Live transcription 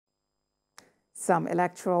Some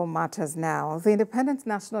electoral matters now. The Independent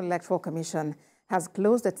National Electoral Commission has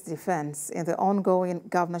closed its defense in the ongoing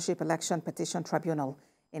Governorship Election Petition Tribunal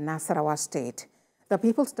in Nasarawa State. The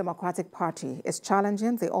People's Democratic Party is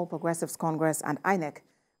challenging the All Progressives Congress and INEC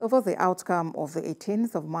over the outcome of the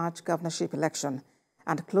 18th of March governorship election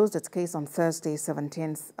and closed its case on Thursday,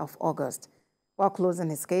 17th of August. While closing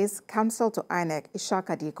his case, Counsel to INEC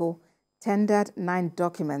Ishaka Dikko tendered 9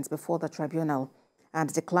 documents before the tribunal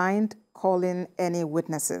and declined calling any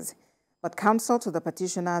witnesses. But counsel to the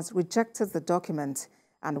petitioners rejected the document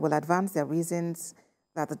and will advance their reasons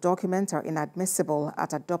that the documents are inadmissible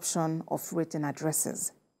at adoption of written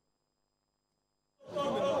addresses.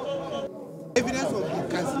 Evidence of the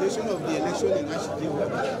cancellation of the election in Ishaka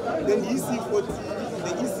Dikko, then the EC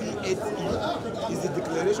 8E is the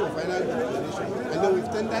declaration, final declaration, and then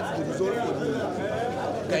we've tendered the result for the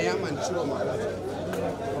Gayam and Chiroma.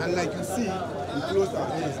 And like you see, we closed our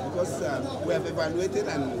case because we have evaluated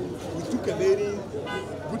and we took a very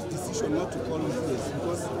good decision not to call witness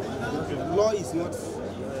because law is not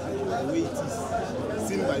the way it is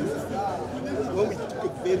seen by you. When we took a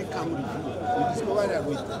very calm review, we discovered that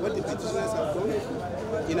with what the petitioners have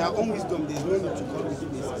done, in our own wisdom, there is no need to call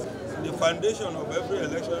witnesses. The foundation of every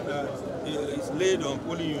election is laid on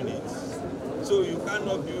polling units. So you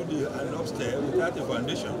cannot build an upstairs without a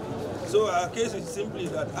foundation. So our case is simply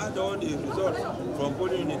that add on the result from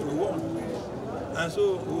polling unit we won. And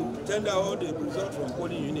so we tender all the results from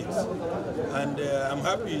polling units. And I'm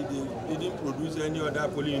happy they didn't produce any other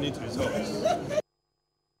polling unit results.